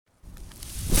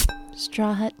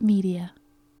Straw Hut Media.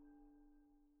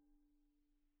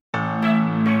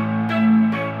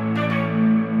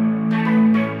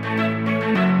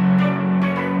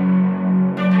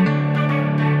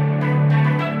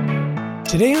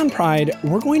 Today on Pride,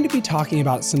 we're going to be talking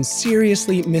about some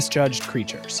seriously misjudged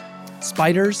creatures,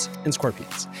 spiders and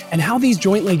scorpions, and how these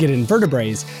joint-legged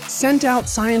invertebrates sent out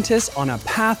scientists on a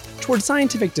path toward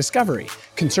scientific discovery,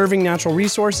 conserving natural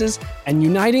resources, and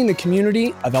uniting the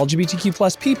community of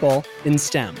LGBTQ+ people in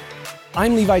STEM.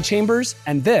 I'm Levi Chambers,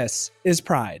 and this is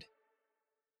Pride.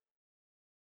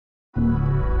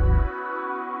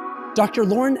 Dr.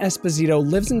 Lauren Esposito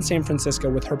lives in San Francisco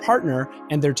with her partner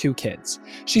and their 2 kids.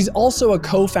 She's also a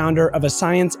co-founder of a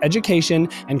science education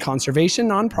and conservation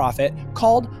nonprofit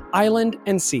called Island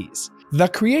and Seas, the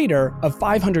creator of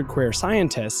 500 Queer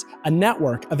Scientists, a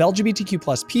network of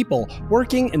LGBTQ+ people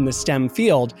working in the STEM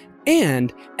field,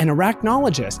 and an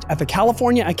arachnologist at the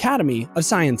California Academy of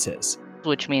Sciences.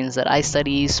 Which means that I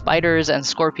study spiders and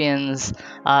scorpions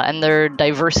and their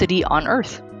diversity on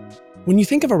Earth. When you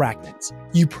think of arachnids,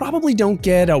 you probably don't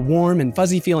get a warm and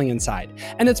fuzzy feeling inside,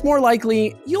 and it's more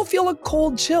likely you'll feel a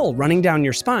cold chill running down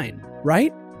your spine,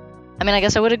 right? I mean, I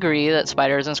guess I would agree that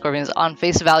spiders and scorpions on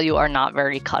face value are not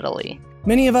very cuddly.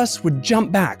 Many of us would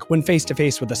jump back when face to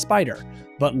face with a spider,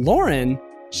 but Lauren,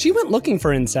 she went looking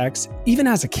for insects even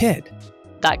as a kid.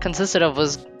 That consisted of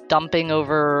was dumping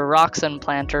over rocks and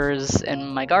planters in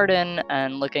my garden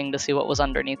and looking to see what was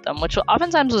underneath them, which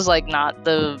oftentimes was like not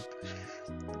the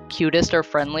cutest or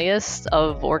friendliest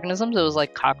of organisms. It was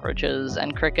like cockroaches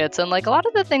and crickets and like a lot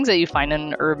of the things that you find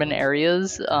in urban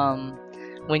areas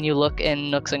when you look in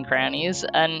nooks and crannies.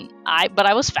 But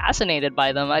I was fascinated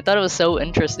by them. I thought it was so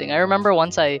interesting. I remember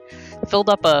once I filled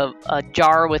up a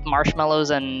jar with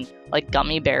marshmallows and like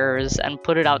gummy bears and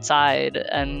put it outside,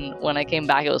 and when I came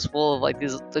back it was full of like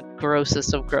the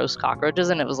grossest of gross cockroaches,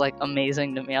 and it was like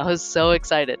amazing to me. I was so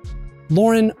excited.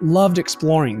 Lauren loved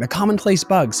exploring the commonplace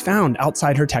bugs found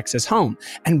outside her Texas home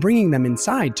and bringing them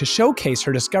inside to showcase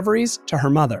her discoveries to her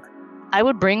mother. I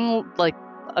would bring, like,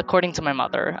 according to my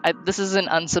mother, this is an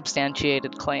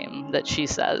unsubstantiated claim that she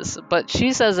says, but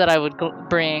she says that I would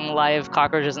bring live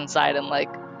cockroaches inside and, like,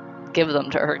 give them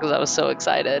to her because I was so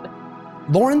excited.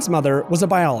 Lauren's mother was a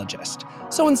biologist,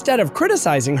 so instead of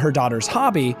criticizing her daughter's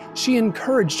hobby, she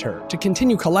encouraged her to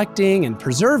continue collecting and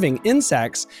preserving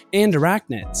insects and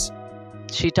arachnids.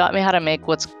 She taught me how to make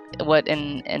what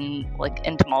in like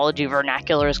entomology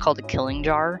vernacular is called a killing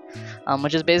jar,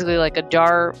 which is basically like a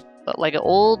jar, like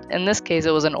in this case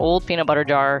it was an old peanut butter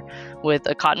jar with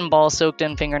a cotton ball soaked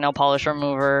in fingernail polish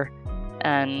remover,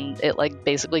 and it like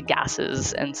basically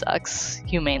gases insects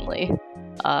humanely.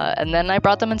 And then I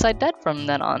brought them inside dead from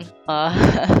then on.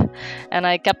 And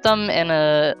I kept them in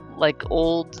a like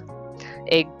old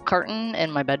egg carton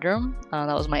in my bedroom.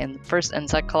 That was my first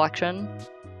insect collection.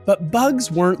 But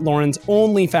bugs weren't Lauren's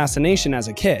only fascination as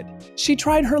a kid. She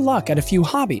tried her luck at a few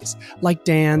hobbies, like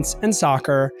dance and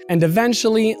soccer, and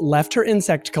eventually left her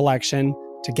insect collection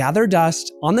to gather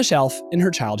dust on the shelf in her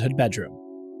childhood bedroom.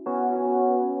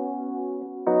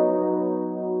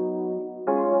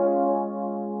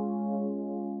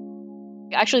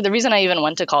 Actually, the reason I even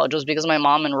went to college was because my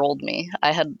mom enrolled me.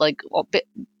 I had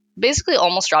basically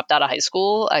almost dropped out of high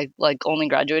school. I only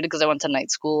graduated because I went to night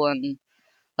school and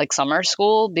like summer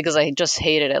school because I just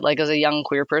hated it. Like as a young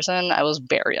queer person, I was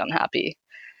very unhappy.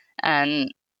 And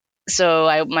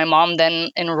so my mom then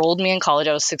enrolled me in college.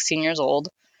 I was 16 years old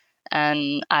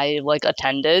and I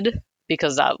attended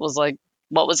because that was like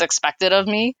what was expected of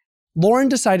me. Lauren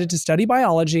decided to study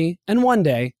biology and one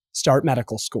day start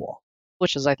medical school.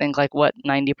 Which is I think like what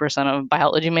 90% of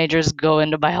biology majors go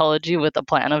into biology with a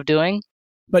plan of doing.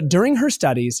 But during her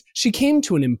studies, she came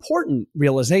to an important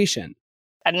realization.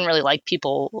 I didn't really like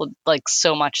people like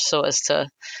so much so as to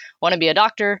want to be a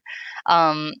doctor.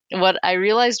 What I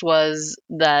realized was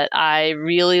that I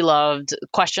really loved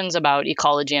questions about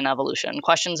ecology and evolution,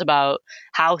 questions about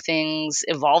how things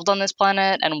evolved on this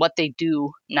planet and what they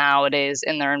do nowadays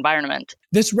in their environment.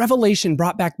 This revelation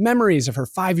brought back memories of her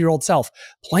 5-year-old self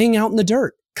playing out in the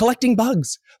dirt, collecting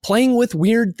bugs, playing with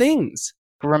weird things.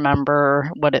 Remember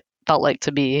what it felt like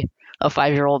to be a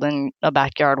 5-year-old in a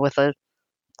backyard with a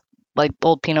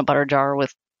old peanut butter jar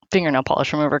with fingernail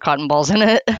polish remover cotton balls in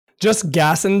it. Just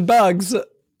gassing bugs.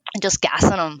 Just gassing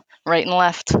them right and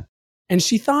left. And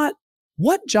she thought,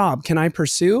 what job can I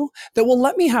pursue that will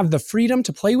let me have the freedom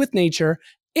to play with nature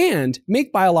and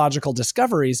make biological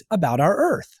discoveries about our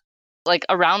Earth? Like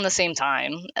around the same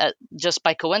time, just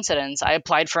by coincidence, I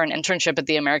applied for an internship at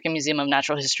the American Museum of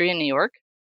Natural History in New York.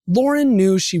 Lauren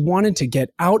knew she wanted to get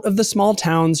out of the small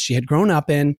towns she had grown up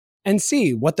in and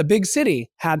see what the big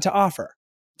city had to offer.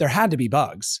 there had to be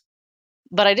bugs.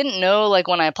 But I didn't know, like,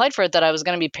 when I applied for it, that I was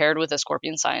going to be paired with a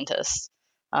scorpion scientist.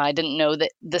 I didn't know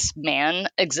that this man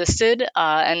existed,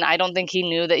 and I don't think he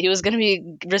knew that he was going to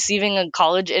be receiving a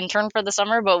college intern for the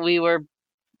summer, but we were,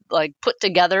 like, put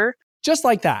together. Just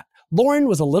like that, Lauren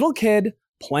was a little kid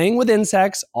playing with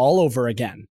insects all over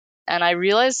again. And I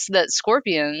realized that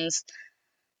scorpions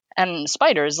and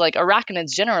spiders, like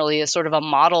arachnids generally, is sort of a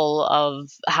model of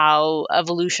how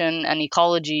evolution and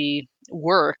ecology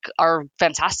work, are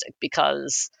fantastic,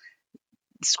 because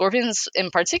scorpions in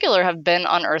particular have been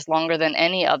on Earth longer than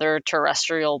any other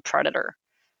terrestrial predator.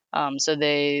 So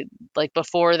they, like,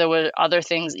 before there were other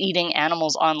things eating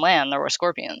animals on land, there were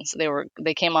scorpions.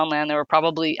 They came on land. They were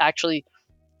probably actually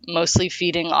mostly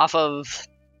feeding off of,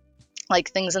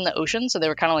 like, things in the ocean, so they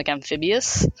were kind of like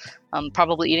amphibious,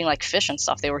 probably eating like fish and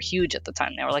stuff. They were huge at the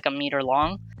time. They were like a meter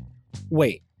long.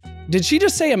 Wait, did she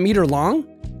just say a meter long?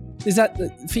 Is that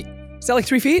like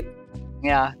 3 feet?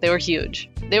 Yeah, they were huge.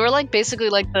 They were like basically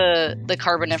like the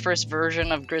Carboniferous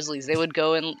version of grizzlies. They would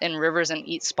go in rivers and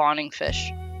eat spawning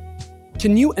fish.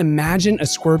 Can you imagine a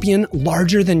scorpion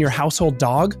larger than your household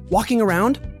dog walking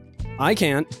around? I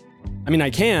can't. I mean, I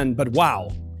can, but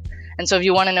wow. And so if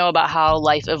you want to know about how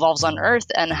life evolves on Earth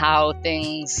and how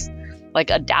things,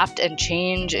 like, adapt and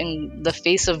change in the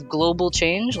face of global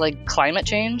change, like climate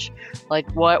change, like,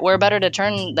 where better to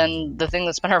turn than the thing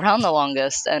that's been around the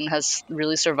longest and has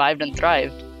really survived and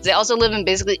thrived. They also live in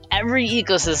basically every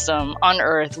ecosystem on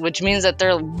Earth, which means that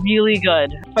they're really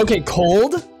good. Okay,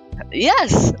 cold?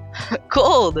 Yes,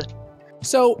 cold.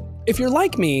 So, if you're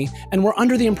like me and were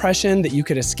under the impression that you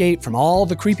could escape from all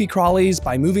the creepy crawlies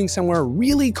by moving somewhere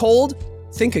really cold,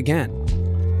 think again.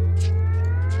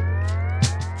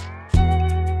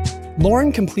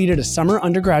 Lauren completed a summer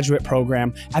undergraduate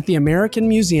program at the American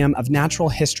Museum of Natural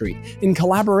History in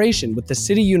collaboration with the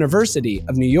City University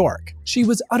of New York. She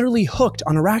was utterly hooked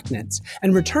on arachnids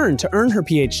and returned to earn her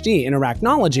PhD in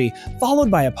arachnology, followed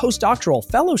by a postdoctoral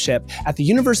fellowship at the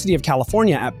University of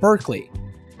California at Berkeley.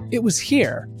 It was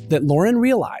here that Lauren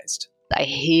realized I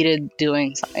hated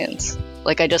doing science.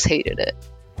 Like, I just hated it.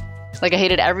 Like, I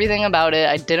hated everything about it.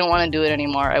 I didn't want to do it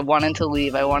anymore. I wanted to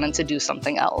leave. I wanted to do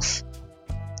something else.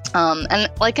 And,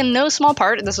 like, in no small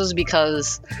part, this was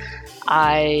because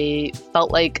I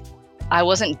felt like I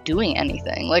wasn't doing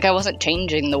anything. Like, I wasn't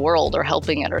changing the world or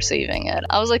helping it or saving it.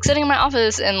 I was, like, sitting in my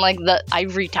office in, like, the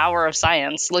ivory tower of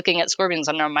science, looking at scorpions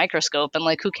under a microscope, and,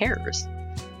 like, who cares?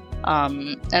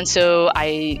 And so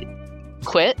I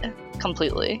quit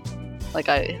completely. Like,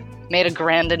 I made a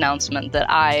grand announcement that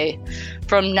I,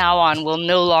 from now on, will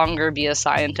no longer be a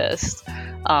scientist.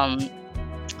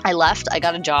 I left. I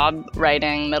got a job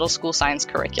writing middle school science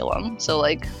curriculum. So,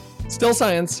 like, still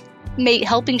science.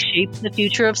 Helping shape the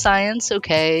future of science,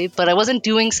 okay, but I wasn't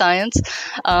doing science.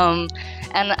 And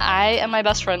I and my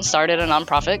best friend started a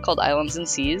nonprofit called Islands and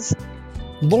Seas.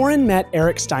 Lauren met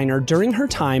Eric Steiner during her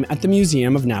time at the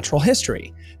Museum of Natural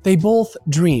History. They both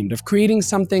dreamed of creating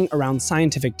something around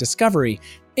scientific discovery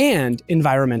and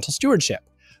environmental stewardship,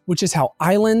 which is how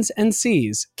Islands and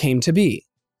Seas came to be.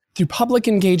 Through public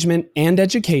engagement and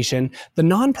education, the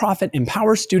nonprofit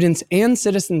empowers students and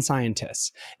citizen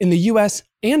scientists in the US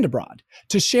and abroad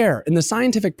to share in the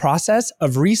scientific process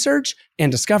of research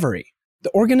and discovery.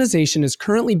 The organization is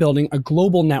currently building a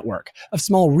global network of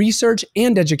small research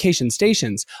and education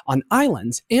stations on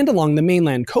islands and along the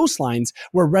mainland coastlines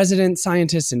where resident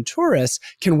scientists and tourists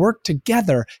can work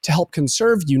together to help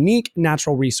conserve unique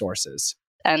natural resources.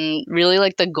 And really,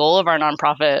 like, the goal of our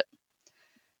nonprofit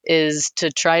is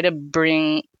to try to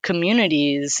bring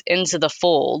communities into the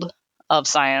fold of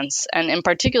science, and in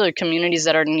particular communities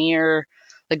that are near,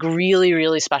 like, really,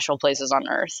 really special places on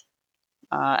Earth.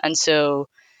 And so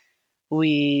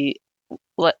we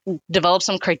developed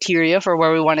some criteria for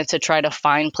where we wanted to try to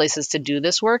find places to do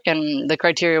this work, and the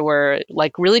criteria were,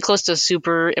 like, really close to a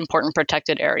super important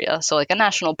protected area, so like a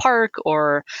national park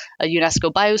or a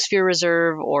UNESCO biosphere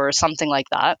reserve or something like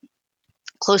that,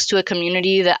 close to a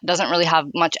community that doesn't really have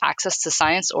much access to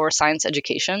science or science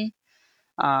education.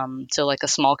 So like a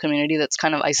small community that's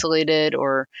kind of isolated,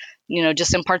 or, you know,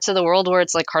 just in parts of the world where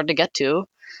it's, like, hard to get to.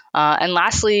 And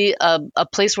lastly, a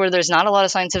place where there's not a lot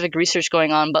of scientific research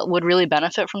going on, but would really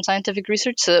benefit from scientific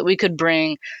research, so that we could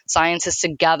bring scientists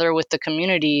together with the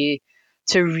community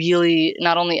to really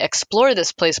not only explore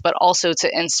this place, but also to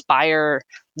inspire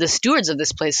the stewards of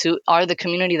this place, who are the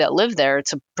community that live there,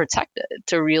 to protect it,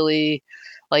 to really,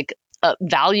 like,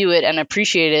 value it and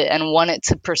appreciate it and want it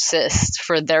to persist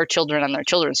for their children and their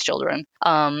children's children.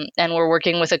 And we're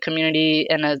working with a community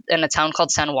in a town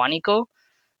called San Juanico,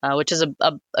 which is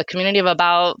a community of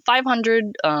about 500,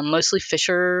 mostly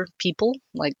fisher people,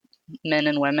 like men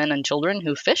and women and children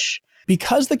who fish.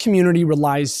 Because the community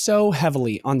relies so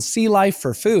heavily on sea life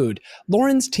for food,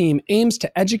 Lauren's team aims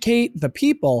to educate the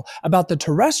people about the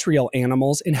terrestrial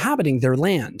animals inhabiting their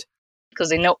land. Because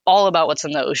they know all about what's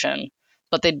in the ocean,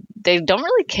 but they don't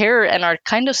really care and are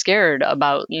kind of scared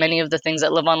about many of the things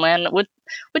that live on land,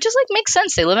 which is like makes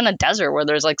sense. They live in a desert where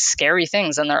there's like scary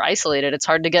things and they're isolated. It's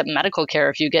hard to get medical care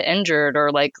if you get injured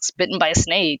or like bitten by a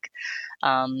snake.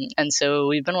 And so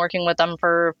we've been working with them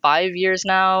for 5 years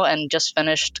now and just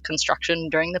finished construction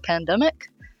during the pandemic,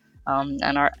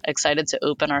 and are excited to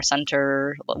open our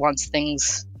center once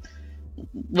things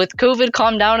with COVID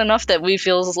calm down enough that we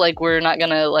feel like we're not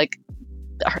going to like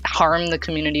harm the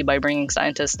community by bringing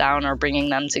scientists down or bringing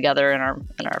them together in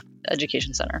our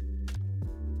education center.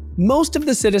 Most of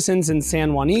the citizens in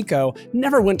San Juanico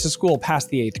never went to school past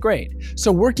the 8th grade,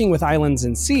 so working with Islands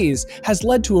and Seas has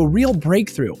led to a real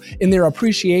breakthrough in their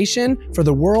appreciation for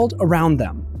the world around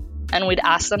them. And we'd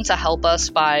ask them to help us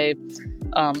by,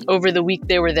 over the week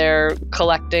they were there,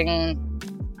 collecting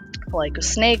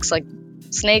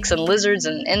snakes and lizards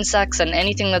and insects and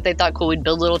anything that they thought cool. We'd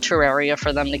build little terraria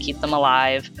for them to keep them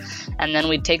alive. And then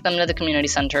we'd take them to the community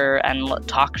center and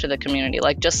talk to the community,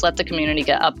 like just let the community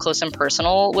get up close and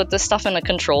personal with this stuff in a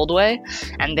controlled way.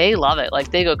 And they love it.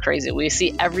 Like they go crazy. We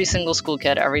see every single school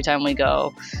kid every time we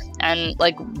go. And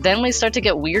like, then we start to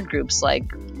get weird groups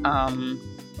like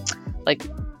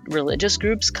religious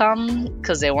groups come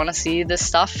because they want to see this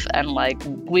stuff, and like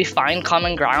we find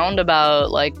common ground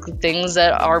about like things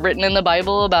that are written in the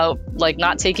Bible about like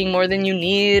not taking more than you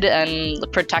need and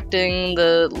protecting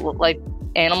the like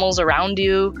animals around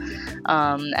you,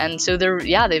 and so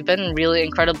they've been really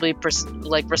incredibly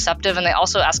receptive, and they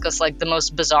also ask us like the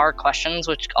most bizarre questions,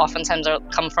 which oftentimes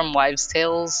come from wives'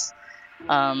 tales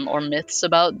or myths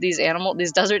about these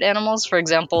desert animals. For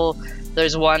example,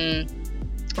 there's one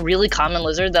really common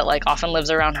lizard that like often lives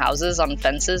around houses on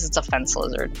fences. It's a fence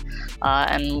lizard,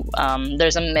 and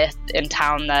there's a myth in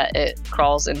town that it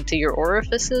crawls into your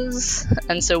orifices,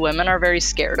 and so women are very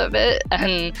scared of it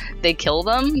and they kill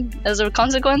them as a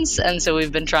consequence. And so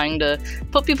we've been trying to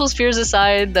put people's fears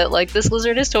aside, that like this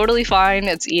lizard is totally fine.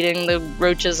 It's eating the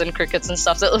roaches and crickets and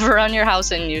stuff that live around your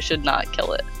house, and you should not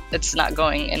kill it. It's not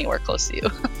going anywhere close to you.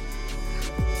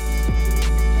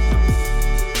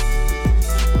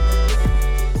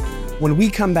 When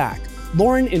we come back,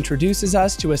 Lauren introduces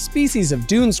us to a species of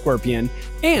dune scorpion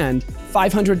and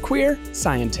 500 queer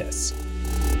scientists.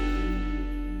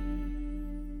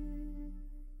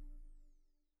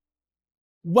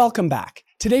 Welcome back.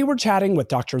 Today we're chatting with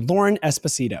Dr. Lauren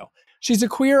Esposito. She's a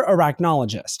queer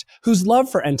arachnologist whose love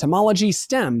for entomology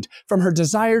stemmed from her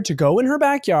desire to go in her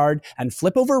backyard and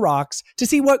flip over rocks to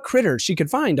see what critters she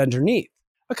could find underneath.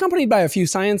 Accompanied by a few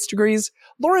science degrees,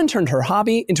 Lauren turned her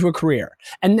hobby into a career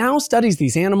and now studies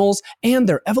these animals and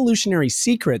their evolutionary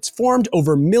secrets formed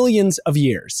over millions of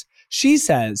years. She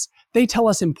says they tell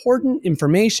us important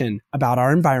information about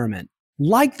our environment,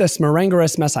 like the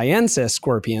Smarangarus messiensis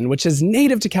scorpion, which is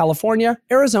native to California,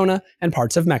 Arizona, and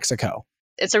parts of Mexico.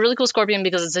 It's a really cool scorpion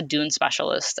because it's a dune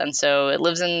specialist, and so it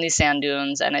lives in these sand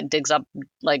dunes and it digs up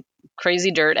like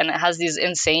crazy dirt, and it has these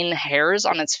insane hairs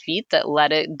on its feet that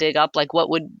let it dig up like what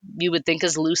you would think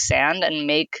is loose sand and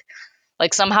make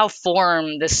like somehow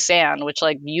form this sand, which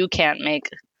like you can't make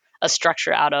a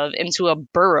structure out of, into a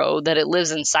burrow that it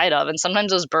lives inside of. And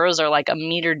sometimes those burrows are like a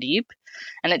meter deep,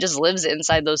 and it just lives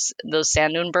inside those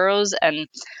sand dune burrows. And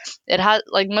it has,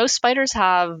 like most spiders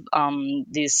have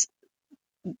these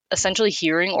essentially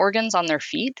hearing organs on their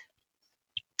feet.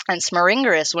 And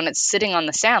Smarangarus, when it's sitting on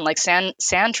the sand, like sand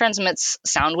transmits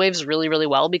sound waves really, really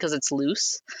well because it's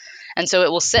loose. And so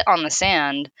it will sit on the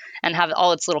sand and have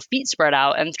all its little feet spread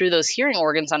out. And through those hearing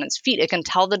organs on its feet, it can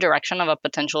tell the direction of a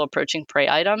potential approaching prey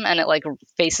item. And it like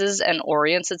faces and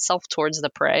orients itself towards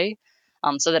the prey,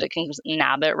 so that it can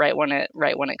nab it right when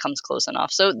it comes close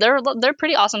enough. So they're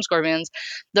pretty awesome scorpions.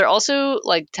 They're also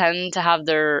like tend to have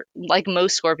their, like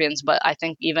most scorpions, but I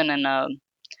think even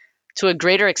to a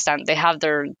greater extent, they have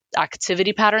their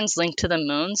activity patterns linked to the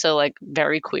moon. So like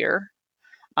very queer.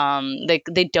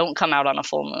 They don't come out on a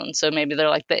full moon. So maybe they're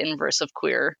like the inverse of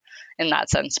queer in that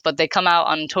sense, but they come out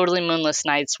on totally moonless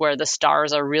nights where the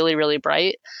stars are really, really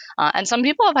bright. And some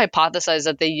people have hypothesized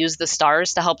that they use the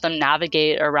stars to help them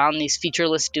navigate around these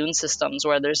featureless dune systems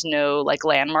where there's no like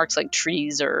landmarks like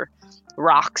trees or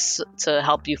rocks to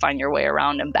help you find your way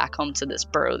around and back home to this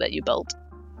burrow that you built.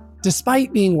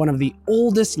 Despite being one of the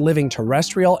oldest living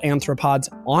terrestrial arthropods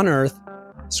on Earth,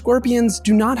 scorpions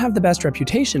do not have the best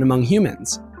reputation among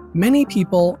humans. Many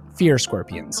people fear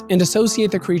scorpions and associate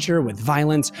the creature with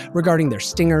violence regarding their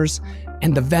stingers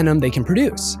and the venom they can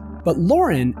produce. But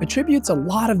Lauren attributes a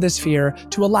lot of this fear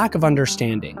to a lack of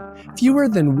understanding. Fewer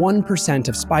than 1%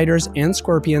 of spiders and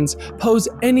scorpions pose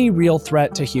any real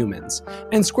threat to humans,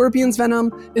 and scorpion's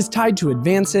venom is tied to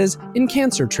advances in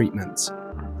cancer treatments.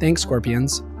 Thanks,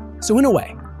 scorpions. So in a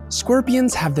way,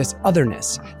 scorpions have this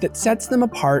otherness that sets them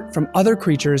apart from other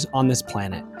creatures on this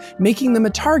planet, making them a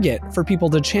target for people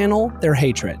to channel their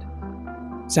hatred.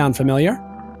 Sound familiar?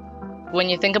 When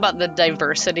you think about the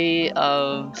diversity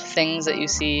of things that you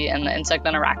see in the insect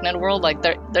and arachnid world, like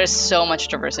there's so much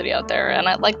diversity out there. And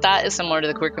that is similar to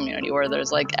the queer community, where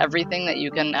there's like everything that you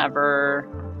can ever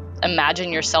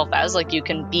imagine yourself as, like you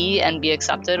can be and be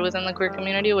accepted within the queer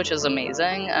community, which is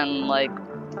amazing. And like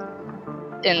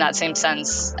in that same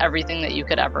sense, everything that you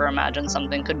could ever imagine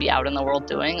something could be out in the world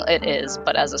doing, it is.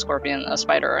 But as a scorpion, a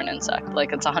spider, or an insect,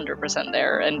 like it's 100%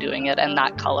 there and doing it, and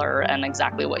that color and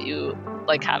exactly what you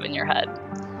like have in your head.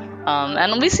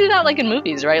 And we see that like in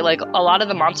movies, right? Like a lot of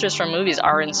the monsters from movies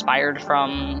are inspired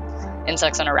from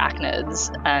insects and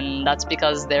arachnids, and that's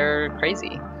because they're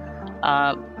crazy.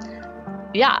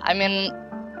 Yeah, I mean,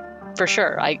 for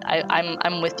sure,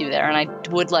 I'm with you there, and I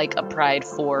would like a pride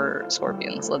for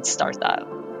scorpions. Let's start that.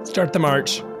 Start the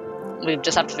march. We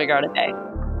just have to figure out a day.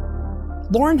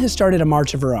 Lauren has started a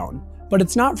march of her own, but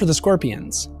it's not for the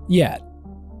scorpions yet.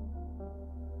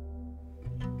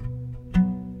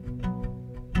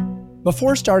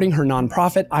 Before starting her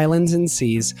nonprofit Islands and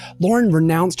Seas, Lauren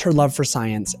renounced her love for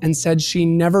science and said she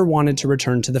never wanted to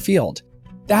return to the field.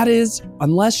 That is,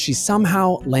 unless she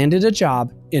somehow landed a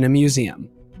job in a museum.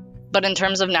 But in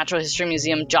terms of natural history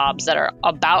museum jobs that are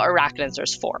about arachnids,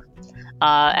 there's 4.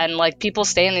 And like people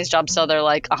stay in these jobs till they're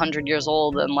like 100 years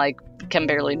old and like can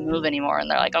barely move anymore. And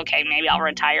they're like, okay, maybe I'll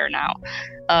retire now.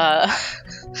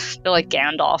 They're like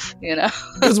Gandalf, you know?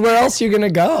 Because where else are you going to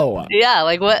go? Yeah,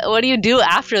 like what do you do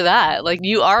after that? Like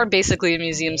you are basically a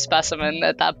museum specimen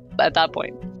at that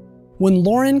point. When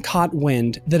Lauren caught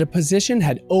wind that a position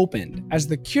had opened as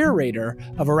the curator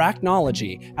of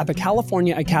arachnology at the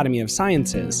California Academy of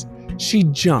Sciences, she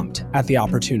jumped at the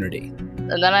opportunity.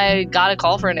 And then I got a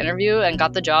call for an interview and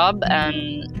got the job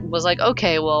and was like,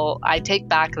 okay, well, I take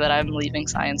back that I'm leaving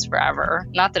science forever.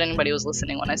 Not that anybody was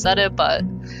listening when I said it, but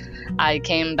I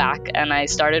came back and I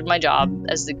started my job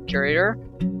as the curator.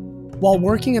 While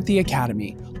working at the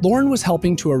Academy, Lauren was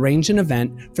helping to arrange an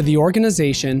event for the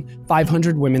organization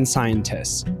 500 Women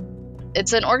Scientists.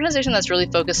 It's an organization that's really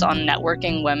focused on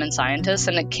networking women scientists,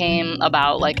 and it came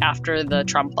about like after the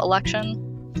Trump election.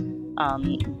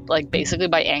 Like basically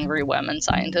by angry women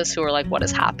scientists who are like, what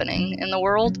is happening in the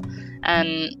world?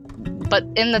 But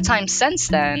in the time since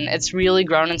then, it's really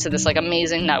grown into this like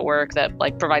amazing network that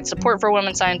like provides support for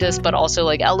women scientists, but also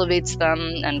like elevates them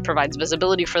and provides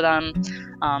visibility for them,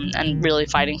 and really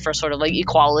fighting for sort of like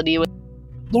equality.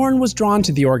 Lauren was drawn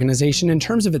to the organization in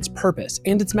terms of its purpose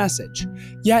and its message,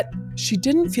 yet she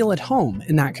didn't feel at home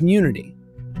in that community.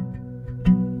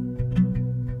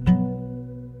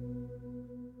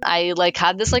 I like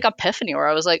had this like epiphany where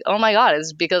I was like, oh my God,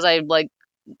 it's because I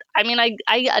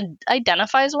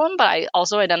identify as one, but I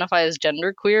also identify as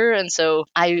genderqueer. And so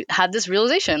I had this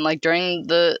realization like during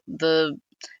the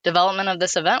development of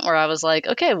this event where I was like,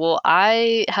 okay, well,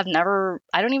 I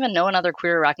don't even know another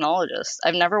queer arachnologist.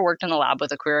 I've never worked in a lab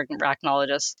with a queer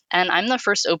arachnologist. And I'm the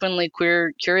first openly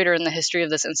queer curator in the history of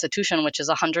this institution, which is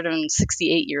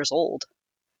 168 years old.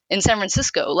 In San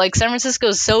Francisco. Like, San Francisco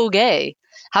is so gay.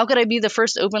 How could I be the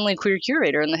first openly queer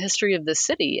curator in the history of this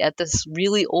city at this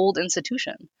really old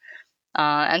institution?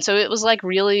 And so it was like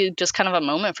really just kind of a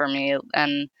moment for me.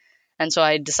 And so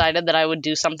I decided that I would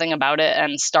do something about it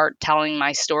and start telling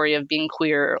my story of being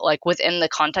queer, like within the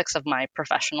context of my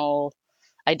professional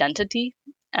identity,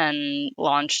 and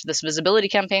launched this visibility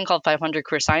campaign called 500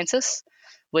 Queer Scientists,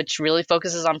 which really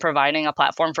focuses on providing a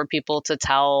platform for people to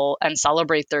tell and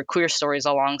celebrate their queer stories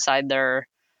alongside their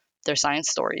science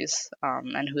stories,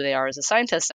 and who they are as a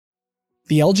scientist.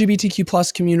 The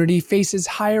LGBTQ+ community faces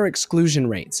higher exclusion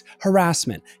rates,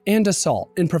 harassment, and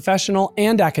assault in professional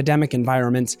and academic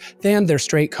environments than their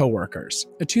straight coworkers.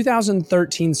 A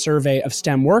 2013 survey of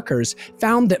STEM workers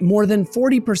found that more than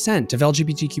 40% of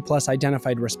LGBTQ+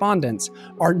 identified respondents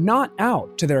are not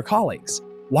out to their colleagues.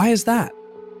 Why is that?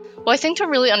 Well, I think to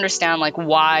really understand like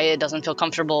why it doesn't feel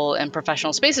comfortable in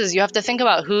professional spaces, you have to think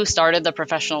about who started the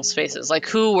professional spaces, like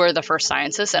who were the first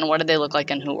scientists and what did they look like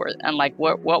and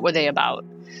what were they about.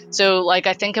 So like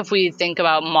I think if we think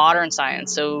about modern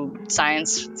science, so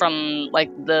science from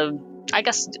like I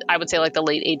guess I would say like the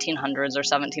late 1800s or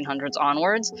 1700s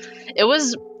onwards, it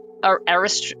was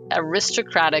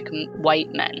aristocratic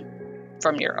white men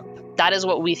from Europe. That is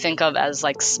what we think of as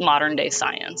like modern day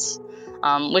science.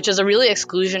 which is a really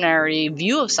exclusionary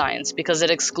view of science because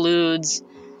it excludes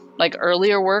like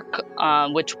earlier work,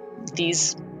 which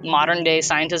these modern day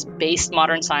scientists based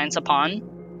modern science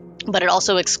upon, but it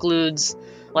also excludes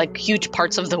like huge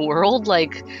parts of the world,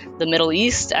 like the Middle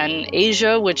East and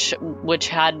Asia, which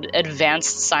had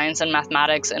advanced science and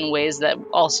mathematics in ways that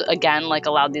also, again, like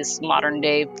allowed these modern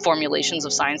day formulations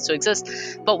of science to exist.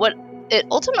 But what it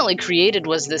ultimately created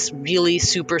was this really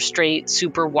super straight,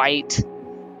 super white,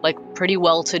 like pretty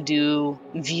well-to-do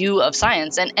view of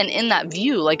science. And in that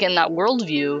view, like in that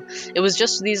worldview, it was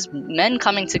just these men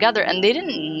coming together, and they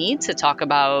didn't need to talk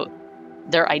about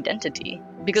their identity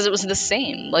because it was the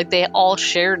same. Like they all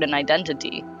shared an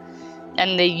identity,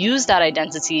 and they used that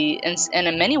identity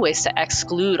in many ways to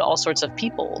exclude all sorts of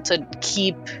people, to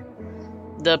keep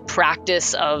the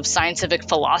practice of scientific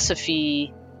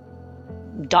philosophy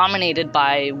dominated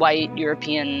by white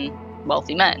European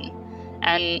wealthy men.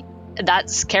 And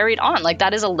that's carried on. Like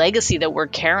that is a legacy that we're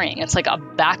carrying. It's like a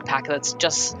backpack that's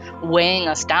just weighing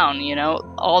us down, you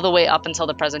know, all the way up until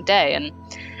the present day.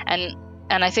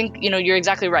 And I think, you know, you're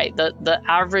exactly right. The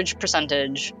average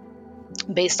percentage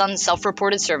based on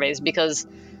self-reported surveys, because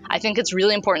I think it's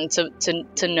really important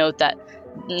to note that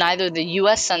neither the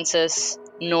US Census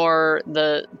nor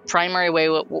the primary way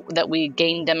that we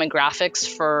gain demographics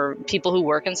for people who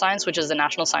work in science, which is the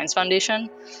National Science Foundation,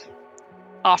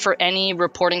 offer any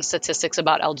reporting statistics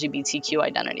about LGBTQ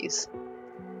identities.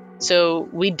 So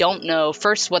we don't know,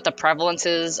 first, what the prevalence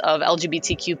is of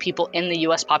LGBTQ people in the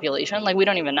US population. Like, we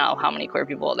don't even know how many queer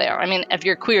people there are. I mean, if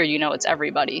you're queer, you know it's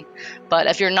everybody. But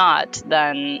if you're not,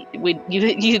 then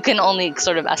you can only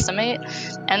sort of estimate.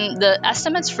 And the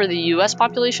estimates for the US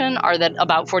population are that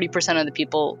about 40% of the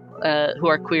people who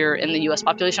are queer in the US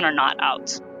population are not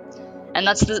out. And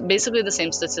that's basically the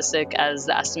same statistic as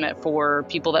the estimate for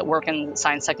people that work in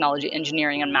science, technology,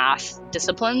 engineering, and math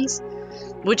disciplines,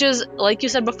 which is, like you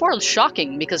said before,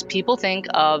 shocking because people think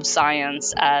of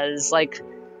science as like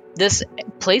this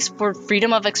place for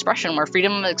freedom of expression, where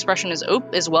freedom of expression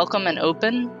is welcome and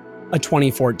open. A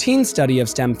 2014 study of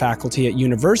STEM faculty at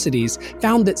universities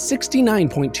found that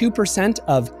 69.2%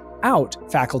 of out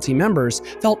faculty members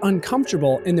felt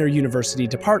uncomfortable in their university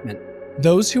department.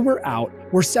 Those who were out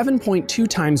were 7.2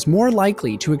 times more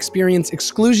likely to experience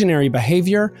exclusionary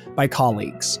behavior by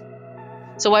colleagues.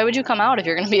 So why would you come out if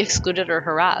you're going to be excluded or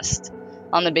harassed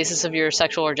on the basis of your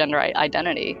sexual or gender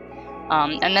identity?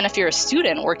 And then if you're a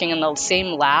student working in the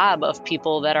same lab of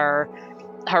people that are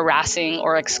harassing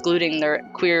or excluding their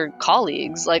queer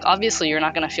colleagues, like obviously you're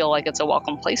not going to feel like it's a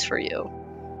welcome place for you.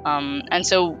 And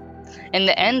so in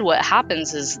the end, what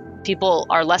happens is people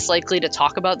are less likely to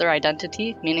talk about their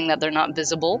identity, meaning that they're not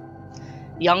visible.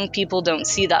 Young people don't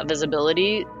see that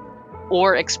visibility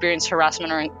or experience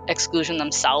harassment or exclusion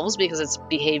themselves because it's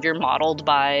behavior modeled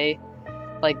by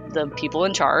like the people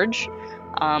in charge.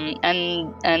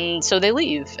 And so they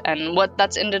leave. And what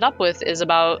that's ended up with is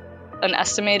about an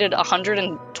estimated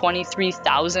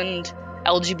 123,000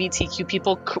 LGBTQ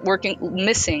people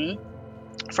missing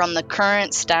from the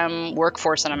current STEM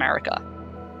workforce in America.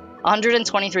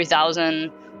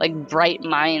 123,000 like bright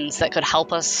minds that could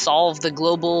help us solve the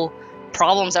global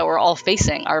problems that we're all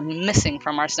facing are missing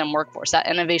from our STEM workforce. That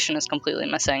innovation is completely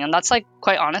missing. And that's like,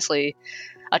 quite honestly,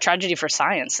 a tragedy for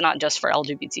science, not just for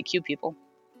LGBTQ people.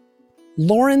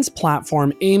 Lauren's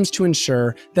platform aims to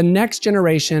ensure the next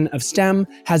generation of STEM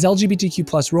has LGBTQ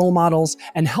plus role models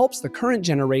and helps the current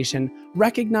generation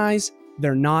recognize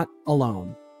they're not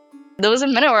alone. There was a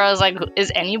minute where I was like,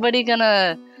 is anybody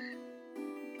gonna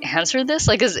answer this?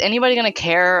 Like, is anybody gonna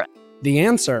care? The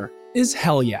answer is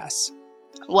hell yes.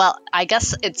 Well, I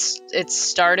guess it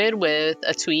started with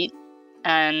a tweet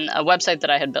and a website that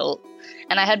I had built.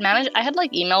 And I had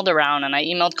like emailed around and I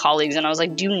emailed colleagues and I was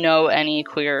like, do you know any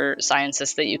queer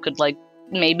scientists that you could like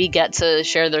maybe get to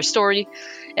share their story?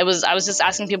 I was just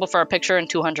asking people for a picture and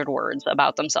 200 words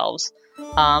about themselves.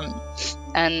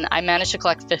 And I managed to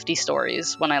collect 50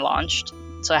 stories when I launched.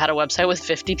 So I had a website with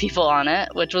 50 people on it,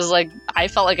 which was like, I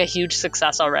felt like a huge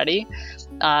success already.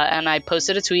 And I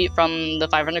posted a tweet from the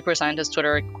 500 Queer Scientists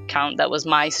Twitter account that was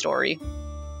my story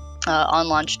on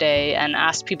launch day, and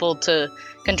asked people to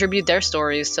contribute their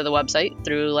stories to the website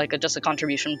through like just a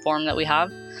contribution form that we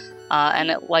have.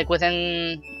 And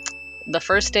within the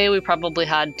first day, we probably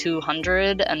had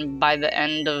 200, and by the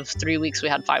end of 3 weeks, we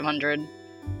had 500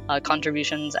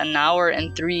 contributions. And now we're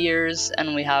in 3 years,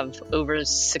 and we have over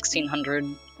 1,600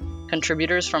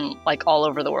 contributors from like all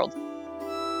over the world.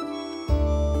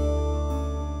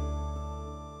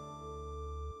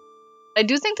 I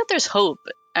do think that there's hope,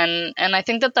 and I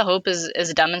think that the hope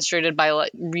is demonstrated by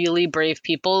like really brave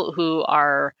people who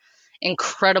are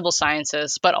incredible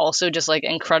scientists, but also just like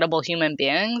incredible human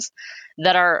beings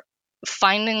that are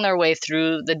finding their way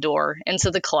through the door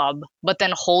into the club, but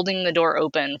then holding the door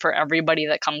open for everybody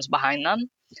that comes behind them.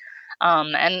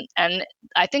 And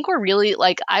I think we're really,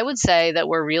 like, I would say that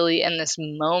we're really in this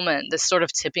moment, this sort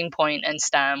of tipping point in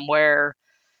STEM, where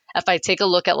if I take a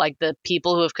look at like the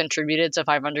people who have contributed to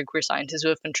 500 Queer Scientists, who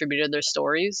have contributed their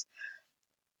stories,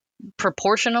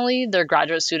 proportionally they're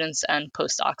graduate students and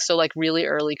postdocs, so like really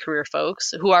early career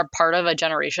folks who are part of a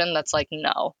generation that's like,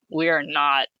 no, we are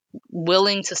not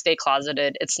willing to stay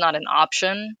closeted, it's not an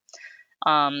option.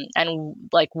 And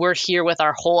like, we're here with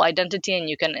our whole identity, and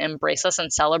you can embrace us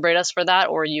and celebrate us for that,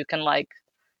 or you can like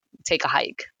take a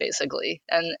hike, basically.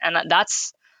 And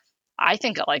that's, I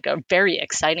think, like a very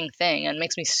exciting thing, and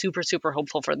makes me super, super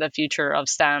hopeful for the future of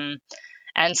STEM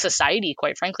and society,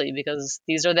 quite frankly, because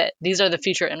these are the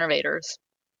future innovators.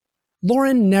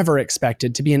 Lauren never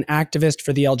expected to be an activist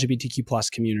for the LGBTQ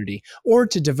plus community, or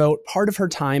to devote part of her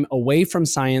time away from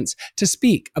science to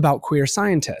speak about queer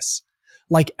scientists.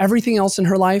 Like everything else in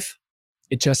her life,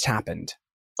 it just happened.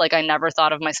 Like, I never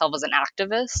thought of myself as an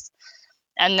activist.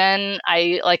 And then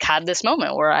I like had this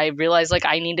moment where I realized like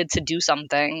I needed to do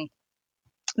something,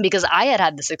 because I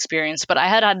had this experience, but I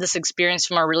had this experience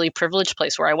from a really privileged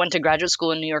place where I went to graduate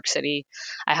school in New York City.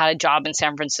 I had a job in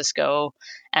San Francisco,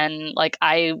 and like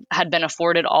I had been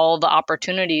afforded all the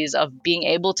opportunities of being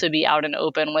able to be out and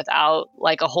open without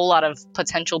like a whole lot of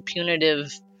potential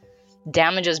punitive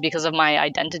damages because of my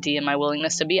identity and my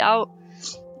willingness to be out.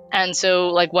 And so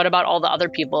like, what about all the other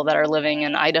people that are living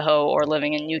in Idaho, or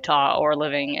living in Utah, or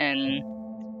living in,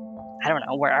 I don't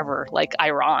know, wherever, like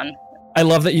Iran? I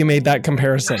love that you made that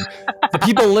comparison. The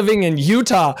people living in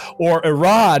Utah or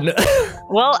Iran.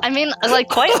 Well, I mean, like,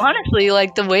 quite honestly,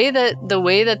 like the way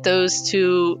that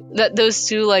those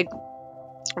two like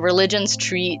religions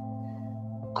treat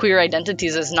queer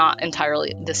identities is not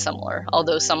entirely dissimilar,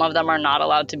 although some of them are not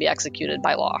allowed to be executed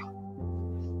by law.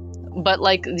 But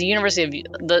like the University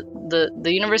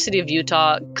of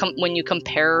Utah, when you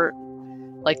compare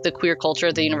like the queer culture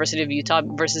at the University of Utah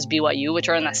versus BYU, which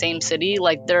are in the same city,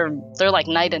 like they're like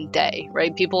night and day,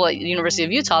 right? People at the University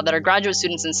of Utah that are graduate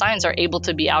students in science are able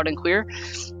to be out and queer.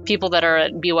 People that are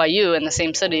at BYU in the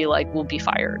same city, like, will be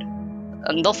fired.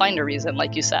 And they'll find a reason,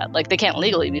 like you said. Like, they can't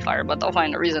legally be fired, but they'll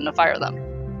find a reason to fire them.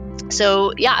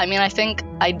 So yeah, I mean, I think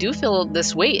I do feel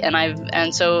this weight,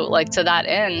 and so like, to that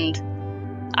end,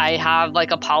 I have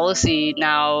like a policy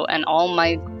now, and all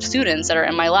my students that are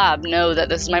in my lab know that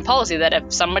this is my policy, that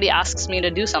if somebody asks me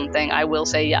to do something, I will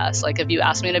say yes. Like, if you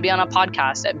ask me to be on a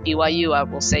podcast at BYU, I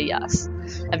will say yes.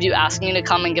 If you ask me to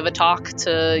come and give a talk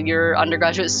to your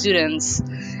undergraduate students,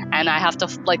 and I have to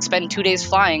like spend 2 days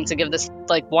flying to give this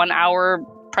like 1 hour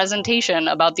presentation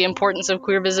about the importance of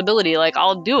queer visibility, like,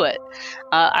 I'll do it.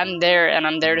 I'm there, and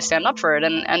I'm there to stand up for it.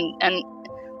 And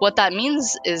what that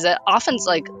means is that often,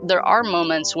 like, there are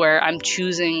moments where I'm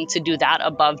choosing to do that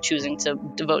above choosing to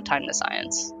devote time to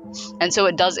science. And so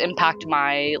it does impact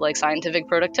my like scientific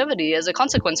productivity as a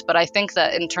consequence. But I think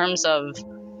that in terms of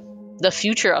the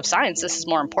future of science, this is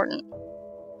more important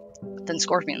than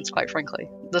scorpions, quite frankly.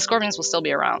 The scorpions will still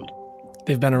be around.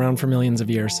 They've been around for millions of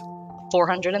years.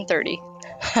 430.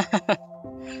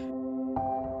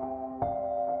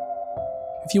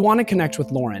 If you want to connect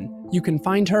with Lauren, you can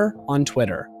find her on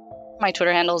Twitter. My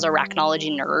Twitter handle is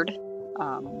arachnologynerd.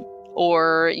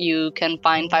 Or you can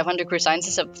find 500 Queer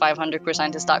Scientists at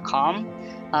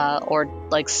 500queerscientists.com, or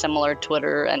like similar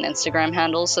Twitter and Instagram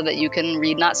handles, so that you can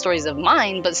read not stories of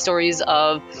mine, but stories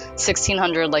of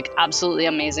 1,600 like absolutely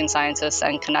amazing scientists,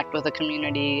 and connect with a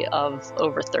community of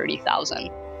over 30,000.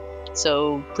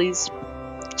 So please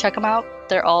check them out.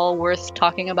 They're all worth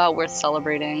talking about, worth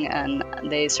celebrating,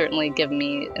 and they certainly give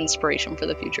me inspiration for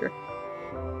the future.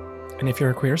 And if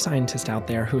you're a queer scientist out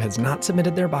there who has not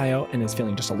submitted their bio and is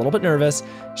feeling just a little bit nervous,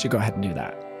 you should go ahead and do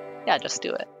that. Yeah, just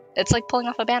do it. It's like pulling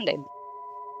off a Band-Aid.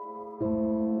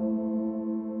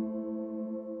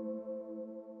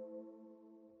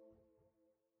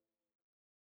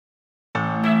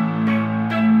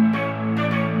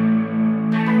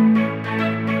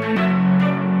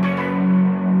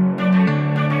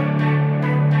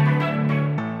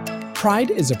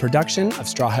 Pride is a production of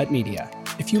Straw Hut Media.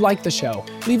 If you like the show,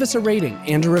 leave us a rating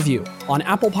and a review on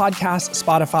Apple Podcasts,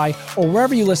 Spotify, or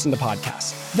wherever you listen to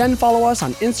podcasts. Then follow us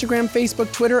on Instagram,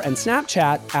 Facebook, Twitter, and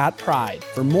Snapchat at Pride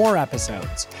for more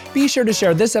episodes. Be sure to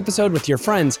share this episode with your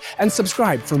friends and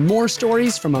subscribe for more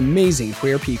stories from amazing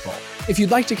queer people. If you'd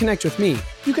like to connect with me,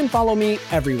 you can follow me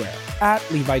everywhere at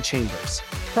Levi Chambers.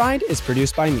 Pride is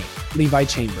produced by me, Levi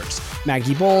Chambers,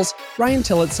 Maggie Bowles, Ryan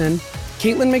Tillotson,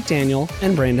 Caitlin McDaniel,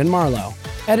 and Brandon Marlowe.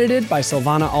 Edited by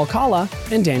Silvana Alcala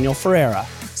and Daniel Ferreira.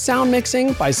 Sound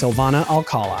mixing by Silvana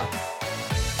Alcala.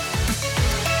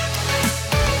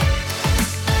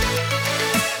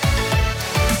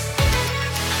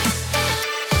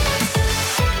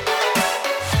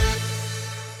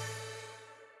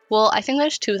 Well, I think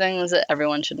there's two things that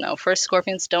everyone should know. First,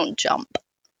 scorpions don't jump.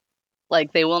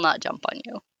 Like, they will not jump on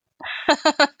you.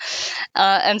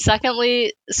 And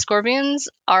secondly, scorpions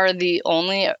are the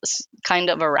only kind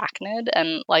of arachnid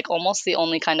and like almost the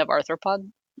only kind of arthropod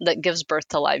that gives birth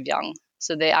to live young.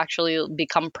 So they actually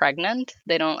become pregnant.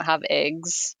 They don't have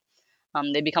eggs.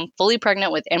 They become fully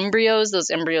pregnant with embryos. Those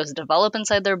embryos develop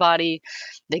inside their body.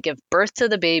 They give birth to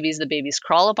the babies. The babies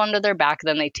crawl up onto their back.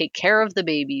 Then they take care of the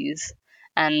babies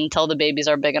until the babies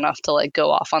are big enough to like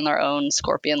go off on their own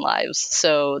scorpion lives.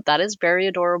 So that is very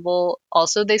adorable.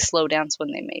 Also, they slow dance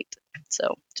when they mate.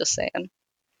 So just saying.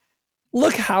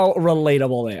 Look how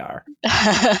relatable they are.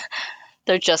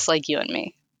 They're just like you and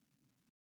me.